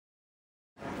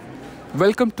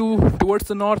Welcome to Towards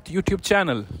the North YouTube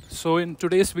channel. So in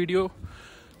today's video,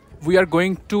 we are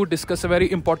going to discuss a very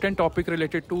important topic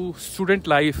related to student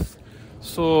life.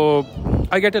 So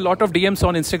I get a lot of DMs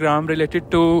on Instagram related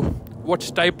to what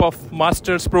type of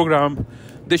master's program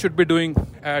they should be doing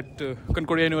at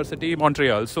Concordia University,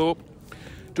 Montreal. So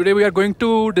today we are going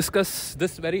to discuss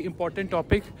this very important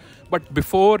topic. But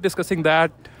before discussing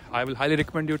that, I will highly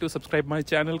recommend you to subscribe my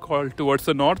channel called Towards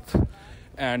the North.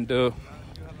 And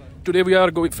today we are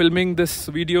filming this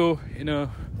video in a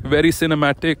very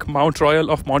cinematic Mount Royal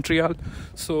of Montreal.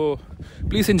 So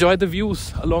please enjoy the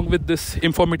views along with this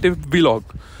informative vlog.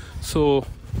 So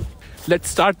let's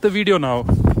start the video now.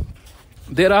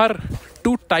 There are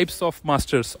two types of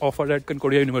masters offered at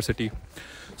Concordia University.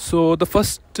 So the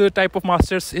first type of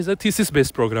masters is a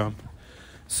thesis-based program.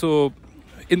 So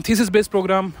in thesis-based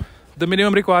program, the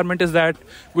minimum requirement is that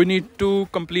we need to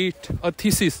complete a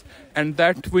thesis and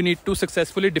that we need to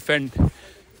successfully defend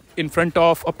in front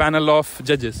of a panel of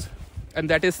judges. And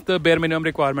that is the bare minimum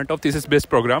requirement of thesis-based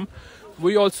program.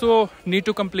 We also need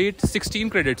to complete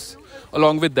 16 credits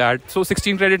along with that. So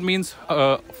 16 credit means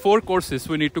 4 courses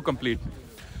we need to complete.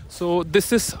 So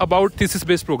this is about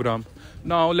thesis-based program.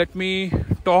 Now let me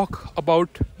talk about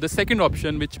the second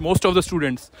option which most of the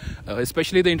students,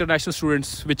 especially the international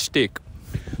students, which take.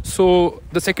 So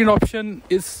the second option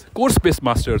is course-based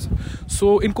masters.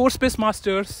 So in course-based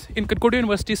masters, in Concordia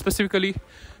University specifically,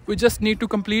 we just need to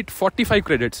complete 45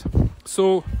 credits.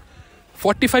 So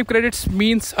 45 credits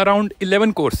means around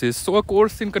 11 courses. So a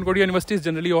course in Concordia University is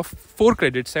generally of 4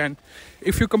 credits. And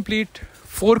if you complete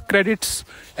 4 credits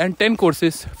and 10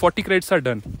 courses, 40 credits are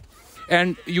done.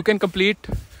 And you can complete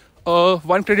a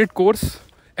 1 credit course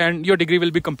and your degree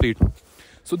will be complete.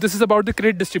 So this is about the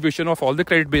credit distribution of all the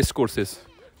credit-based courses,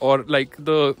 or like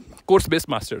the course-based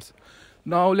masters.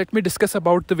 Now let me discuss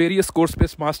about the various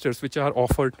course-based masters which are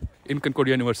offered in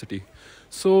Concordia University.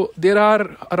 So there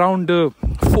are around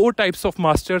 4 types of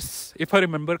masters, if I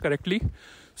remember correctly.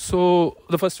 So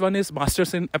the first one is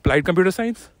masters in applied computer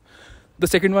science. The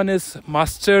second one is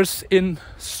masters in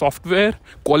software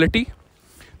quality.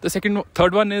 The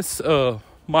third one is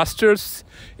masters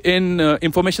in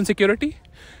information security.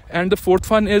 And the fourth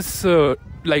one is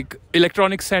like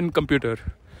electronics and computer.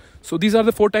 So these are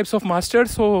the 4 types of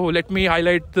masters. So let me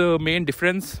highlight the main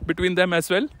difference between them as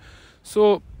well.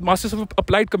 So Masters of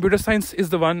Applied Computer Science is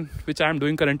the one which I am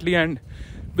doing currently. And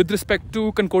with respect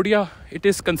to Concordia, it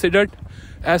is considered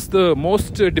as the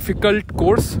most difficult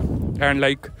course. And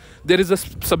like there is a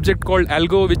subject called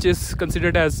Algo, which is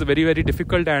considered as very, very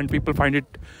difficult. And people find it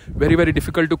very, very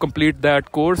difficult to complete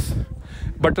that course.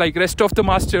 But like rest of the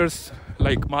masters,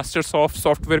 like Masters of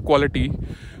Software Quality,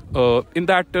 in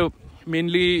that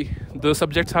mainly the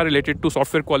subjects are related to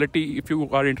software quality. If you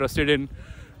are interested in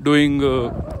doing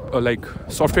like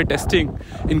software testing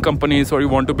in companies, or you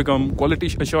want to become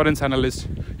quality assurance analyst,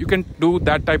 you can do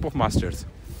that type of masters.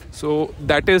 So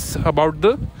that is about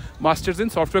the masters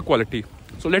in software quality.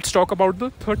 So let's talk about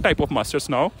the third type of masters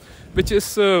now, which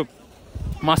is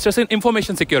masters in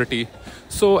information security.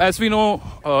 So as we know,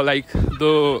 like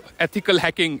the ethical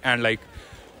hacking and like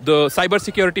the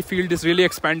cybersecurity field is really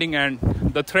expanding, and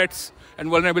the threats and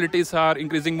vulnerabilities are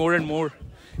increasing more and more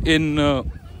in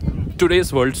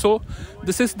today's world. So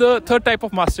this is the third type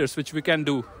of masters which we can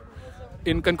do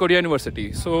in Concordia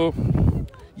University. So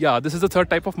yeah, this is the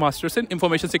third type of masters in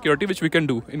information security which we can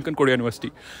do in Concordia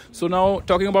University. So now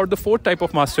talking about the fourth type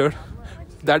of master,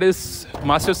 that is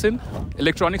masters in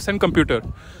electronics and computer.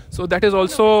 So that is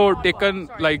also taken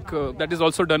like that is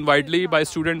also done widely by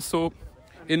students. So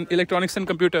in electronics and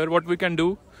computer, what we can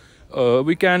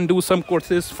do some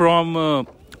courses from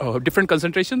different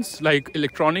concentrations like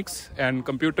electronics and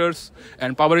computers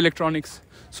and power electronics.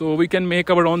 So we can make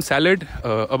our own salad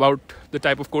about the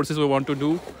type of courses we want to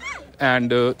do, and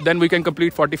then we can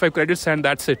complete 45 credits and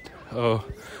that's it,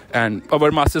 and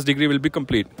our master's degree will be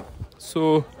complete.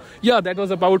 So yeah, that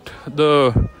was about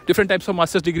the different types of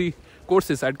master's degree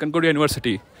courses at Concordia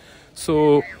University.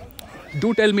 So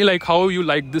do tell me like how you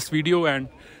liked this video, and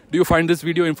do you find this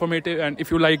video informative? And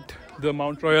if you liked the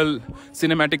Mount Royal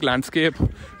cinematic landscape,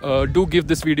 do give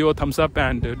this video a thumbs up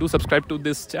and do subscribe to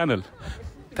this channel.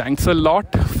 Thanks a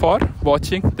lot for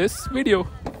watching this video.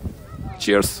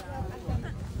 Cheers.